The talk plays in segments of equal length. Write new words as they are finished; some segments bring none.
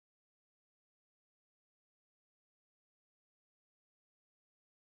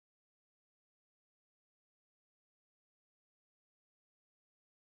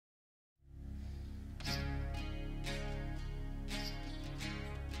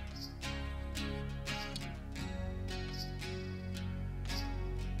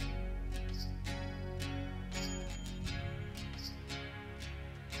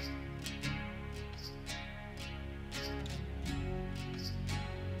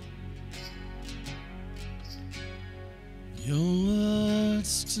Your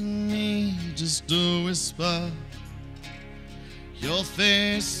words to me just a whisper. Your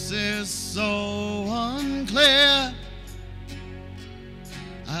face is so unclear.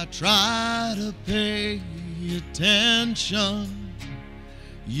 I try to pay attention.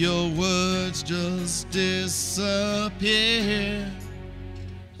 Your words just disappear.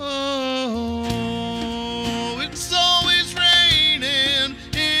 Oh, it's always raining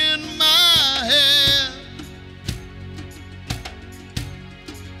in my head.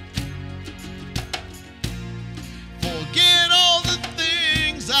 Forget all the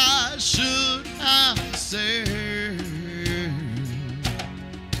things I should have said.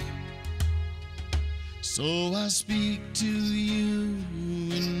 So I speak to you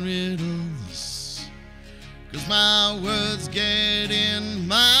in riddles, 'cause my words get in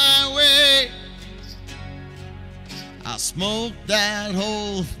my way. I smoke that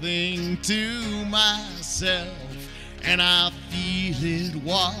whole thing to myself, and I feel it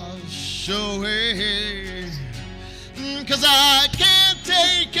wash away. 'Cause I can't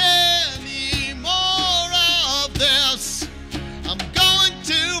take any more of this. I'm going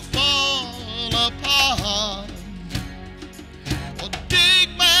to fall apart, or dig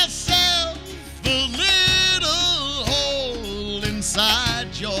myself a little hole inside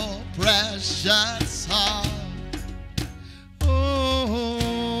your precious heart.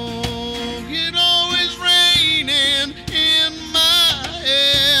 Oh, it's always raining in my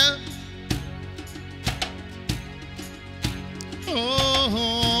head.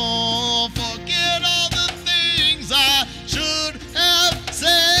 Oh, forget all the things I should have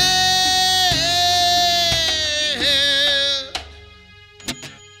said.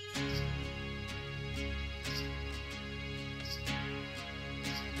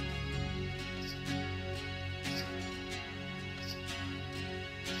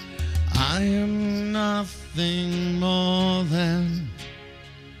 I am nothing more than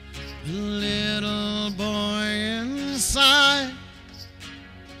a little boy inside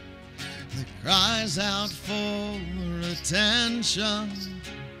that cries out for attention,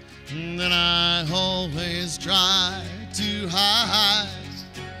 that I always try to hide.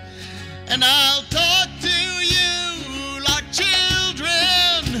 And I'll talk to